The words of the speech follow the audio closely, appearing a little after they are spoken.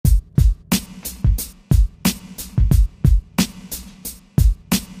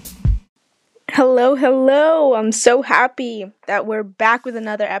Hello, hello. I'm so happy that we're back with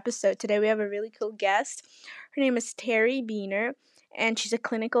another episode. Today we have a really cool guest. Her name is Terry Beaner, and she's a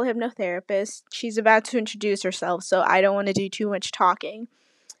clinical hypnotherapist. She's about to introduce herself, so I don't want to do too much talking.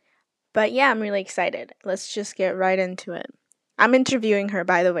 But yeah, I'm really excited. Let's just get right into it. I'm interviewing her,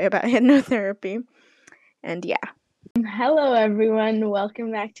 by the way, about hypnotherapy. And yeah. Hello, everyone.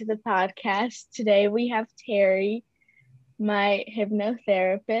 Welcome back to the podcast. Today we have Terry, my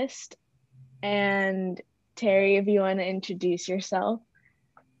hypnotherapist. And Terry, if you want to introduce yourself.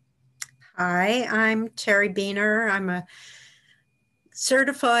 Hi, I'm Terry Beaner. I'm a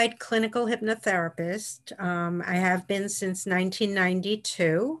certified clinical hypnotherapist. I have been since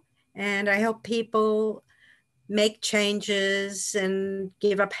 1992, and I help people make changes and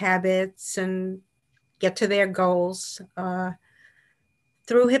give up habits and get to their goals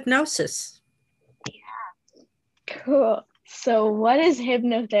through hypnosis. Cool. So, what is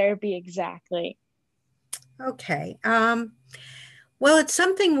hypnotherapy exactly? Okay. Well, it's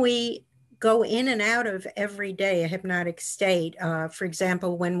something we go in and out of every day, a hypnotic state. For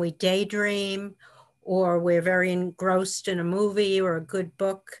example, when we daydream or we're very engrossed in a movie or a good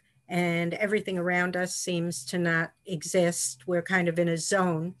book and everything around us seems to not exist, we're kind of in a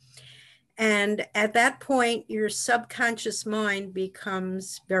zone. And at that point, your subconscious mind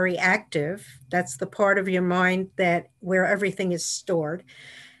becomes very active. That's the part of your mind that where everything is stored.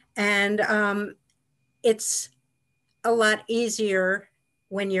 And it's a lot easier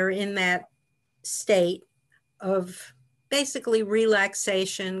when you're in that state of basically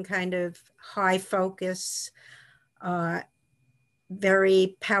relaxation, kind of high focus, uh,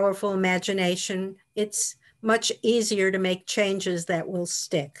 very powerful imagination. It's much easier to make changes that will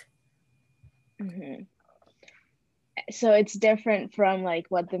stick. Mm-hmm. So, it's different from like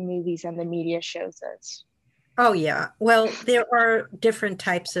what the movies and the media shows us. Oh, yeah. Well, there are different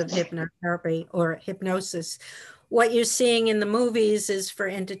types of hypnotherapy or hypnosis. What you're seeing in the movies is for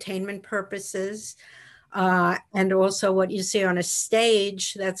entertainment purposes. And also what you see on a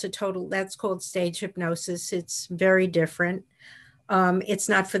stage, that's called stage hypnosis. It's very different. It's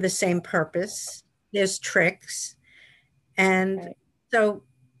not for the same purpose. There's tricks. And Right. so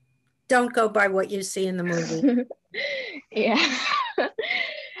don't go by what you see in the movie. Yeah.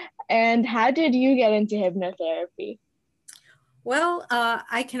 And how did you get into hypnotherapy? Well,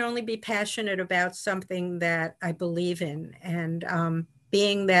 I can only be passionate about something that I believe in. And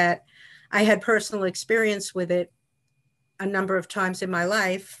being that I had personal experience with it a number of times in my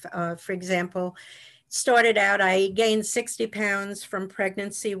life, for example, started out, I gained 60 pounds from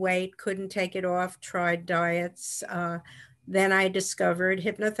pregnancy weight, couldn't take it off, tried diets. Then I discovered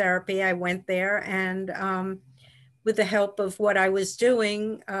hypnotherapy. I went there, and with the help of what I was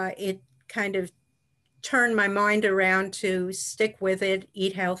doing, it kind of turned my mind around to stick with it,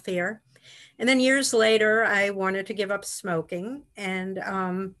 eat healthier. And then years later, I wanted to give up smoking, and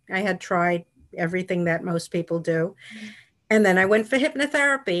I had tried everything that most people do. And then I went for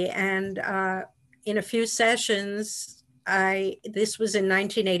hypnotherapy, and in a few sessions, this was in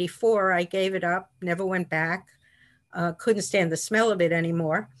 1984, I gave it up, never went back, couldn't stand the smell of it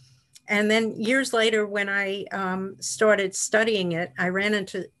anymore. And then years later, when I started studying it, I ran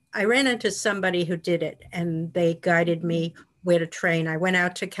into somebody who did it, and they guided me where to train. I went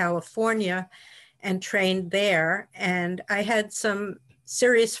out to California and trained there, and I had some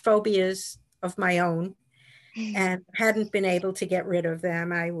serious phobias of my own and hadn't been able to get rid of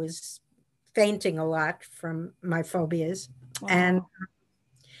them. I was fainting a lot from my phobias. Wow. And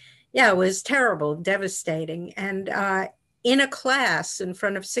yeah, it was terrible, devastating. And in a class in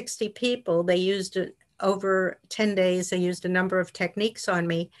front of 60 people, they used it over 10 days. They used a number of techniques on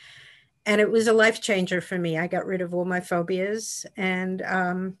me. And it was a life changer for me. I got rid of all my phobias. And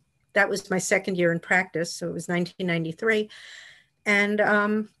that was my second year in practice. So it was 1993.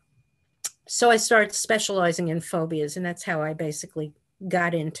 And so I started specializing in phobias. And that's how I basically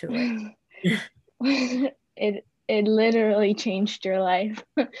got into it. It literally changed your life.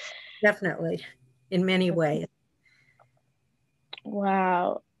 Definitely, in many ways.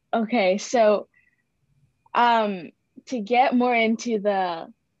 Wow. Okay, so to get more into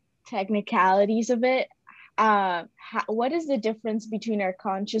the technicalities of it, what is the difference between our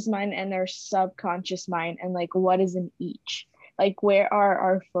conscious mind and our subconscious mind, and like what is in each? Like where are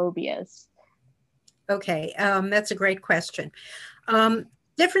our phobias? Okay, that's a great question. Main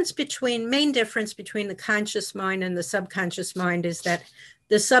difference between the conscious mind and the subconscious mind is that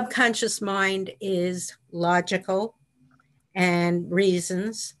the subconscious mind is logical and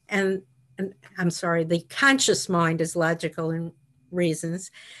reasons, and I'm sorry, the conscious mind is logical and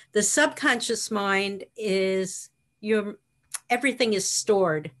reasons. The subconscious mind is everything is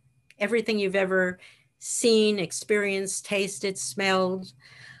stored everything you've ever seen, experienced, tasted, smelled,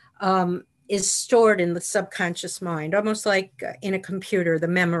 is stored in the subconscious mind, almost like in a computer, the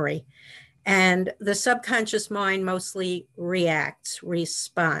memory. And the subconscious mind mostly reacts,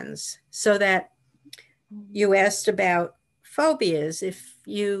 responds. So that you asked about phobias. If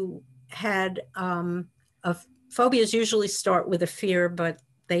you had phobias usually start with a fear, but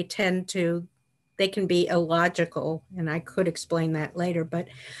they can be illogical. And I could explain that later, but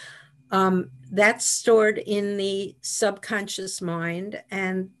that's stored in the subconscious mind.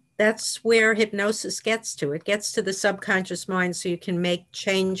 And that's where hypnosis gets to. It gets to the subconscious mind so you can make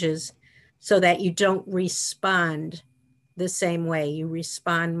changes so that you don't respond the same way. You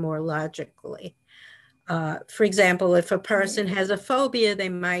respond more logically. For example, if a person has a phobia, they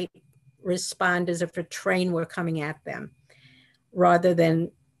might respond as if a train were coming at them rather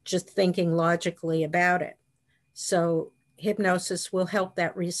than just thinking logically about it. So hypnosis will help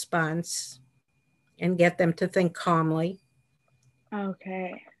that response and get them to think calmly.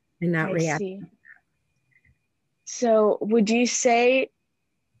 Okay. And not react. See. So would you say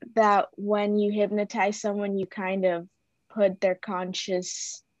that when you hypnotize someone, you kind of put their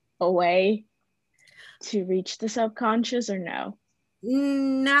conscious away to reach the subconscious, or no?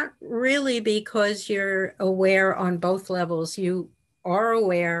 Not really, because you're aware on both levels. You are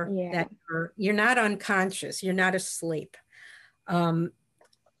aware that you're not unconscious, you're not asleep.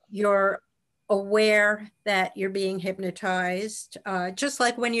 You're aware that you're being hypnotized, just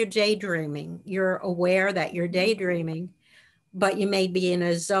like when you're daydreaming. You're aware that you're daydreaming, but you may be in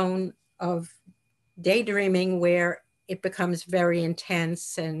a zone of daydreaming where it becomes very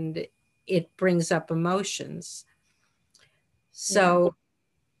intense and it brings up emotions. So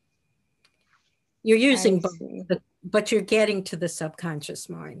you're using both, but you're getting to the subconscious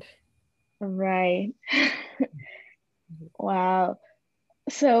mind. Right. Wow.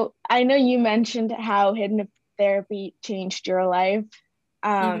 So I know you mentioned how hypnotherapy changed your life.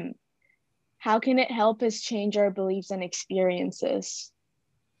 How can it help us change our beliefs and experiences?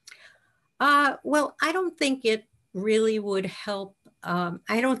 Well, I don't think it really would help.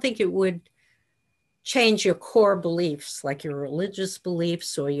 I don't think it would change your core beliefs, like your religious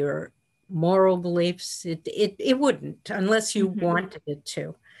beliefs or your moral beliefs. It wouldn't, unless you wanted it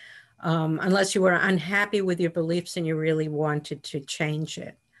to. Unless you were unhappy with your beliefs and you really wanted to change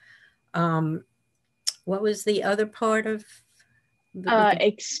it. What was the other part of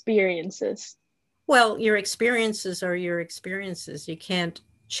experiences? Well, your experiences are your experiences. You can't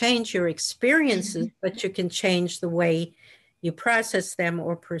change your experiences, but you can change the way you process them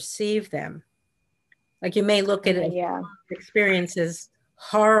or perceive them. Like you may look at experiences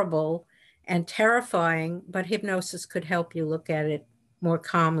horrible and terrifying, but hypnosis could help you look at it more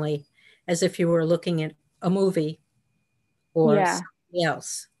calmly, as if you were looking at a movie or something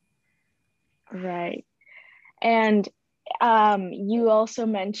else. Right. And you also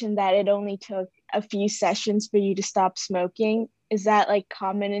mentioned that it only took a few sessions for you to stop smoking. Is that like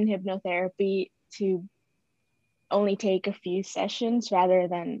common in hypnotherapy to only take a few sessions rather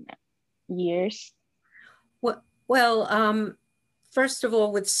than years? Well, first of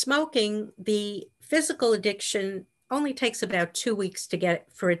all, with smoking, the physical addiction only takes about 2 weeks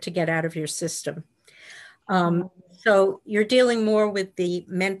for it to get out of your system. So you're dealing more with the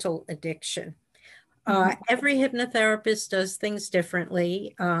mental addiction. Every hypnotherapist does things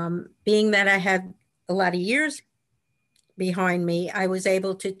differently. Being that I had a lot of years behind me, I was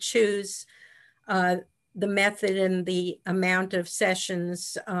able to choose the method and the amount of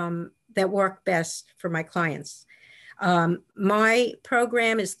sessions that work best for my clients. My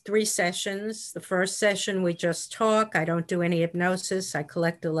program is 3 sessions. The first session, we just talk. I don't do any hypnosis. I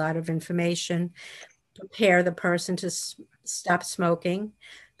collect a lot of information, prepare the person to stop smoking.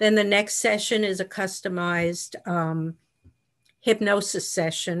 Then the next session is a customized hypnosis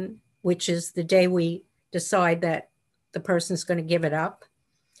session, which is the day we decide that the person's going to give it up.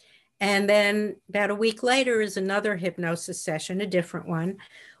 And then about a week later is another hypnosis session, a different one,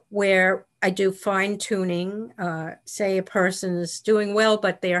 where I do fine tuning. Say a person is doing well,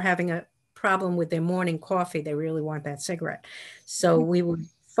 but they're having a problem with their morning coffee. They really want that cigarette. So we would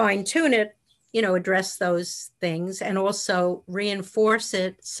fine tune it, address those things and also reinforce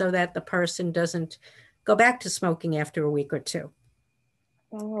it so that the person doesn't go back to smoking after a week or 2.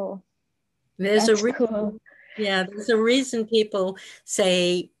 Oh, there's a reason. Cool. Yeah, there's a reason people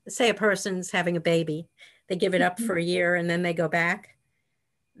say a person's having a baby, they give it up for a year and then they go back.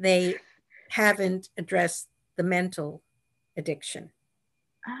 They haven't addressed the mental addiction.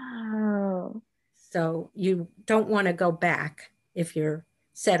 Oh. So you don't want to go back if you're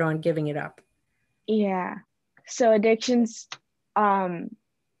set on giving it up. Yeah. So addictions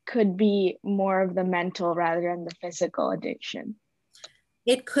could be more of the mental rather than the physical addiction.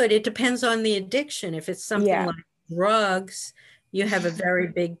 It could. It depends on the addiction. If it's something like drugs, you have a very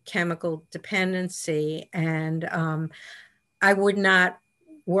big chemical dependency. And I would not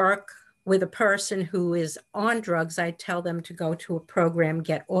work with a person who is on drugs. I tell them to go to a program,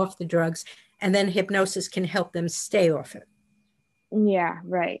 get off the drugs, and then hypnosis can help them stay off it. Yeah,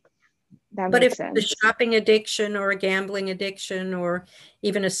 right. That But makes if sense. the shopping addiction or a gambling addiction or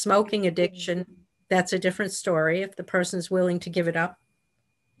even a smoking addiction, that's a different story. If the person's willing to give it up,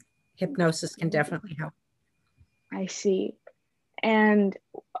 hypnosis can definitely help. I see. And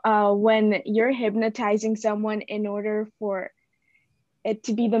when you're hypnotizing someone, in order for it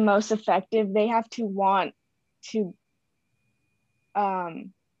to be the most effective, they have to want to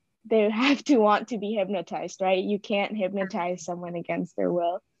be hypnotized, right? You can't hypnotize someone against their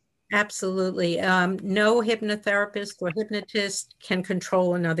will. Absolutely. No hypnotherapist or hypnotist can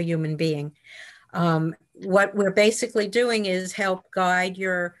control another human being. What we're basically doing is help guide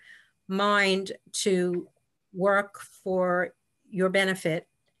your mind to work for your benefit,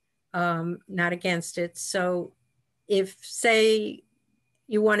 not against it. So if, say,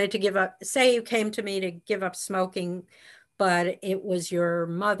 you wanted to give up, say you came to me to give up smoking, but it was your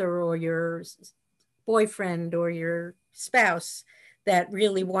mother or your boyfriend or your spouse that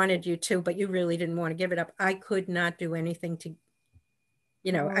really wanted you to, but you really didn't want to give it up, I could not do anything to,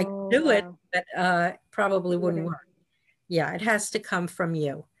 I could do it, but probably wouldn't work. Yeah, it has to come from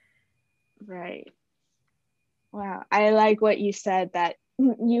you. Right. Wow. I like what you said, that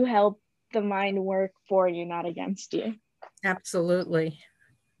you help the mind work for you, not against you. Absolutely.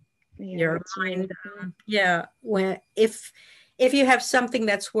 Yeah, Your mind, yeah. If you have something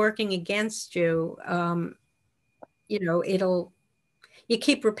that's working against you, you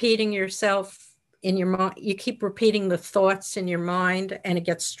keep repeating yourself in your mind, you keep repeating the thoughts in your mind, and it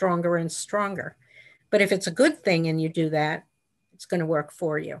gets stronger and stronger. But if it's a good thing and you do that, it's going to work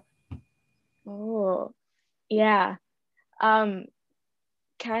for you. Oh, yeah. Kind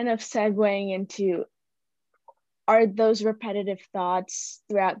of segueing into, are those repetitive thoughts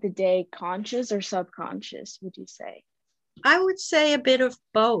throughout the day conscious or subconscious, would you say? I would say a bit of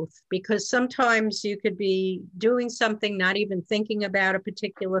both, because sometimes you could be doing something, not even thinking about a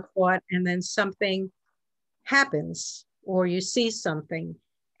particular thought, and then something happens or you see something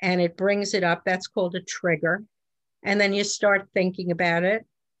and it brings it up. That's called a trigger. And then you start thinking about it,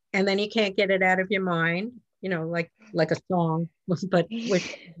 and then you can't get it out of your mind, like a song, but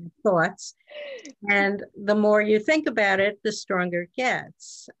with thoughts. And the more you think about it, the stronger it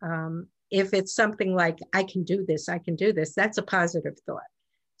gets. If it's something like, I can do this, that's a positive thought.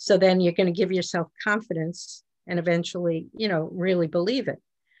 So then you're going to give yourself confidence and eventually, really believe it.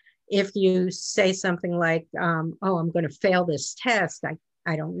 If you say something like, oh, I'm going to fail this test,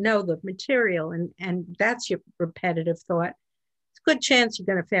 I don't know the material, and that's your repetitive thought, it's a good chance you're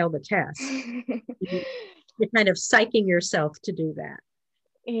going to fail the test. You're kind of psyching yourself to do that.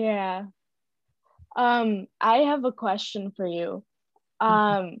 Yeah. I have a question for you.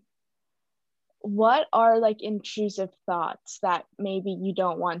 What are like intrusive thoughts that maybe you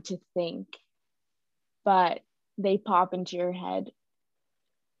don't want to think, but they pop into your head?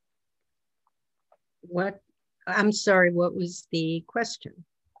 What? I'm sorry, what was the question?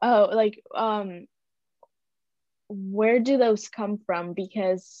 Oh, like, where do those come from?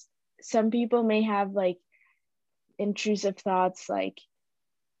 Because some people may have like intrusive thoughts, like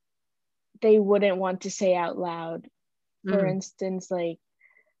they wouldn't want to say out loud. For instance, like,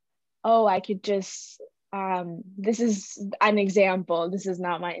 oh, I could just, this is an example, this is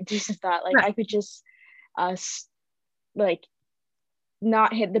not my intrusive thought, like, I could just like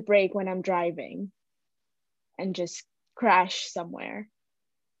not hit the brake when I'm driving and just crash somewhere.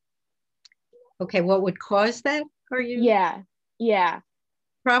 Okay, what would cause that? Are you? Yeah.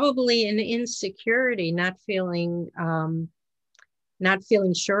 Probably an insecurity, not feeling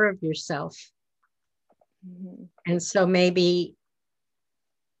sure of yourself. And so maybe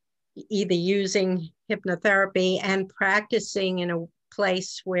either using hypnotherapy and practicing in a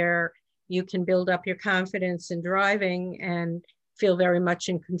place where you can build up your confidence in driving and feel very much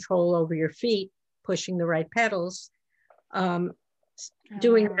in control over your feet, pushing the right pedals.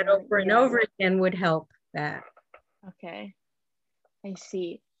 Doing that over and over again would help that. Okay, I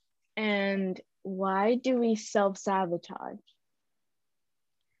see. And why do we self-sabotage?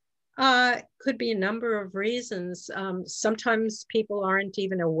 Could be a number of reasons. Sometimes people aren't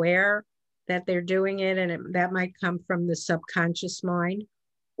even aware that they're doing it, and that might come from the subconscious mind.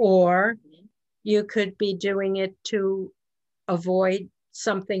 Or you could be doing it to avoid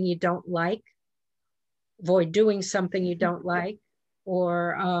something you don't like, avoid doing something you don't like.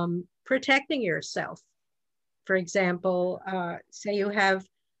 or protecting yourself. For example, say you have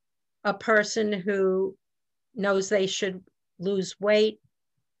a person who knows they should lose weight,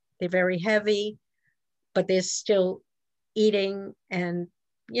 they're very heavy, but they're still eating and,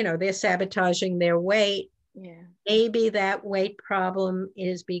 they're sabotaging their weight. Yeah. Maybe that weight problem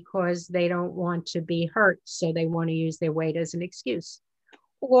is because they don't want to be hurt, so they want to use their weight as an excuse.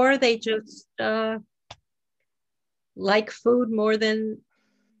 Or they just like food more than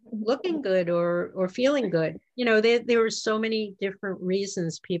looking good or feeling good. There are so many different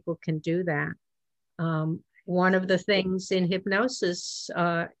reasons people can do that. One of the things in hypnosis,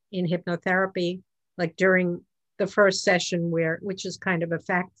 in hypnotherapy, like during the first session, which is kind of a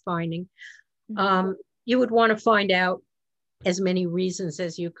fact finding, you would want to find out as many reasons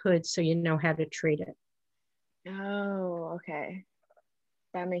as you could so you know how to treat it. Oh, okay.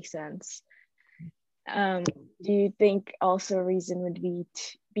 That makes sense. Do you think also a reason would be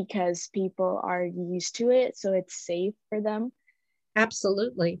because people are used to it, so it's safe for them?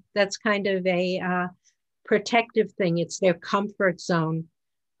 Absolutely. That's kind of a protective thing. It's their comfort zone.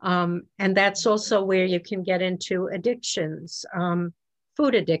 And that's also where you can get into addictions.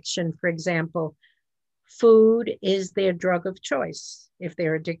 Food addiction, for example. Food is their drug of choice if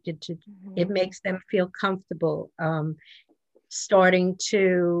they're addicted to. It makes them feel comfortable. Starting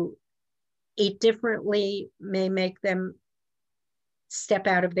to eat differently may make them step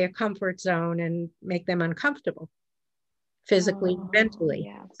out of their comfort zone and make them uncomfortable physically, mentally.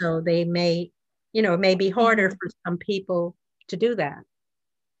 Yeah. So they may, it may be harder for some people to do that.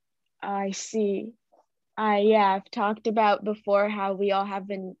 I see. I've talked about before how we all have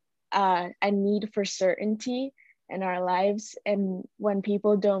a need for certainty in our lives, and when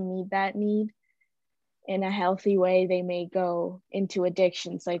people don't meet that need in a healthy way, they may go into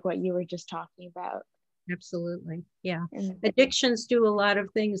addictions like what you were just talking about. Absolutely. Yeah. Addictions do a lot of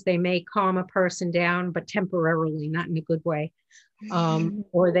things. They may calm a person down, but temporarily, not in a good way.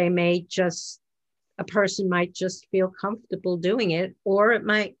 Or they may a person might just feel comfortable doing it, or it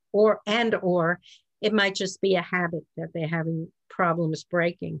might, or it might just be a habit that they're having problems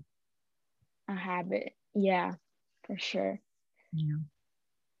breaking. A habit. Yeah, for sure.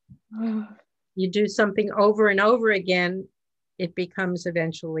 Yeah. You do something over and over again, it becomes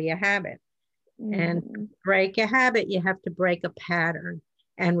eventually a habit. And to break a habit, you have to break a pattern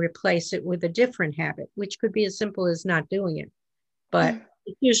and replace it with a different habit, which could be as simple as not doing it. But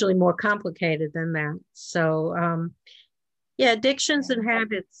it's usually more complicated than that. So, addictions and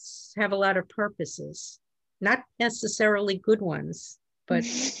habits have a lot of purposes, not necessarily good ones, but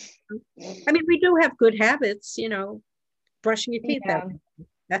I mean, we do have good habits, brushing your teeth out.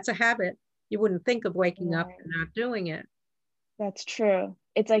 That's a habit. You wouldn't think of waking up and not doing it. That's true.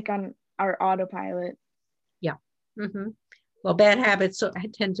 It's like on our autopilot. Yeah. Well, bad habits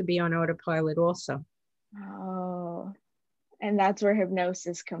tend to be on autopilot also. Oh, and that's where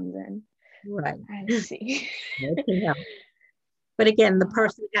hypnosis comes in. Right. I see. But again, the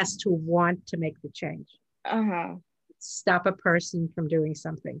person has to want to make the change. Stop a person from doing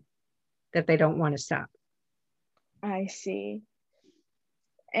something that they don't want to stop. I see.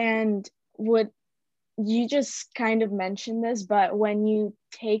 And you just kind of mentioned this, but when you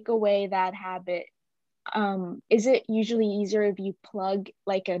take away that habit, is it usually easier if you plug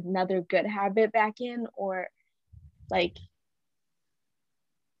like another good habit back in, or like?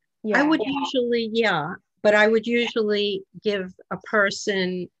 I would usually, but I would usually give a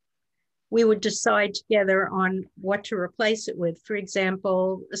person, we would decide together on what to replace it with. For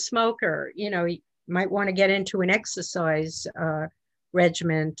example, a smoker, you might want to get into an exercise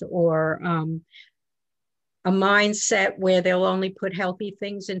regimen, or a mindset where they'll only put healthy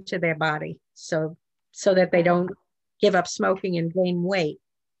things into their body so that they don't give up smoking and gain weight,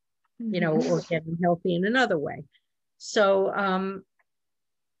 or get healthy in another way. So,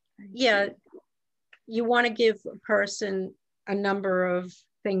 you want to give a person a number of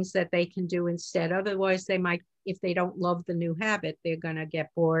things that they can do instead. Otherwise, they might, if they don't love the new habit, they're going to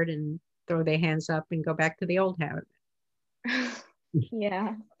get bored and throw their hands up and go back to the old habit.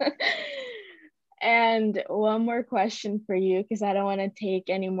 Yeah. And one more question for you, because I don't want to take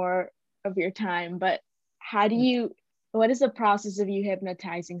any more of your time, but what is the process of you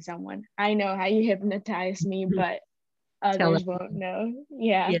hypnotizing someone? I know how you hypnotize me, but others won't know.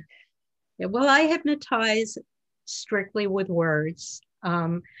 Yeah. Well, I hypnotize strictly with words.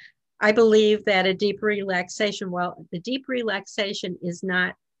 I believe that a deep relaxation, the deep relaxation is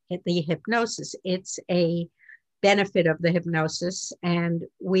not the hypnosis, it's a benefit of the hypnosis. And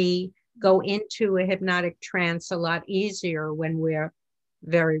we go into a hypnotic trance a lot easier when we're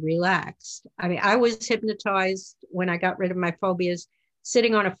very relaxed. I mean, I was hypnotized when I got rid of my phobias,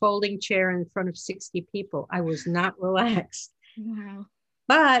 sitting on a folding chair in front of 60 people. I was not relaxed. Wow.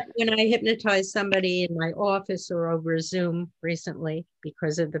 But when I hypnotized somebody in my office or over Zoom recently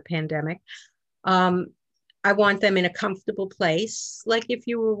because of the pandemic, um, I want them in a comfortable place. Like if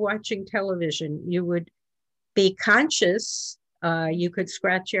you were watching television, you would be conscious. You could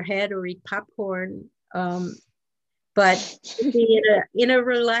scratch your head or eat popcorn, but be in a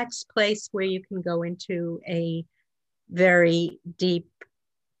relaxed place where you can go into a very deep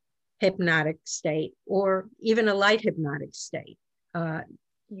hypnotic state or even a light hypnotic state. Yeah.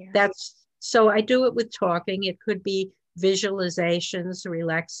 That's so I do it with talking. It could be visualizations,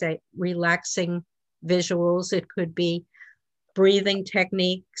 relaxing visuals. It could be breathing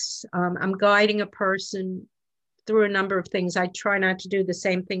techniques. I'm guiding a person through a number of things. I try not to do the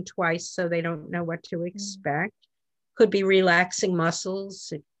same thing twice so they don't know what to expect. Could be relaxing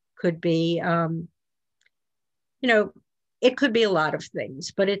muscles. It could be, it could be a lot of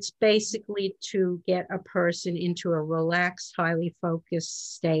things, but it's basically to get a person into a relaxed, highly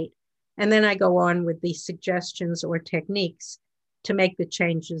focused state. And then I go on with the suggestions or techniques to make the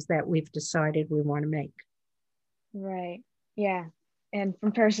changes that we've decided we want to make. Right. Yeah. And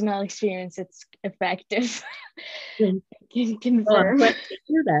from personal experience, it's effective. I can confirm. Well, I'm glad to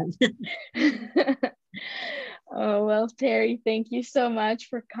hear that. Oh, well, Terry, thank you so much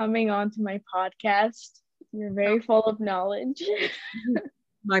for coming on to my podcast. You're very full of knowledge.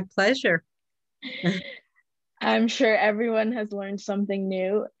 My pleasure. I'm sure everyone has learned something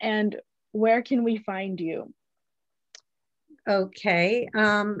new. And where can we find you? Okay.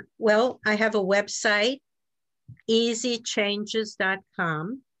 Well, I have a website,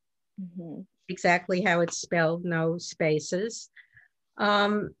 easychanges.com. Mm-hmm. Exactly how it's spelled, no spaces.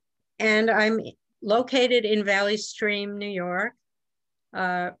 And I'm located in Valley Stream, New York.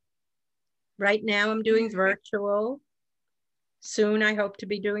 Right now I'm doing virtual. Soon I hope to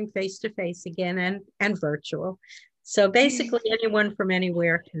be doing face-to-face again and virtual. So basically anyone from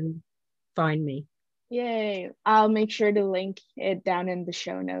anywhere can find me. Yay. I'll make sure to link it down in the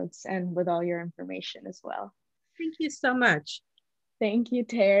show notes and with all your information as well. Thank you so much. Thank you,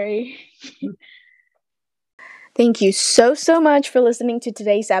 Terry. Thank you so much for listening to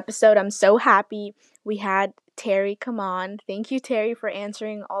today's episode. I'm so happy we had Terry come on. Thank you, Terry, for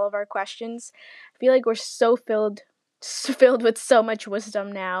answering all of our questions. I feel like we're so filled with so much wisdom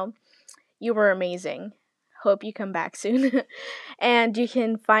now. You were amazing. Hope you come back soon. And you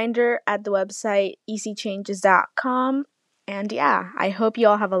can find her at the website easychanges.com. And yeah, I hope you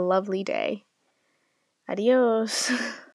all have a lovely day. Adios.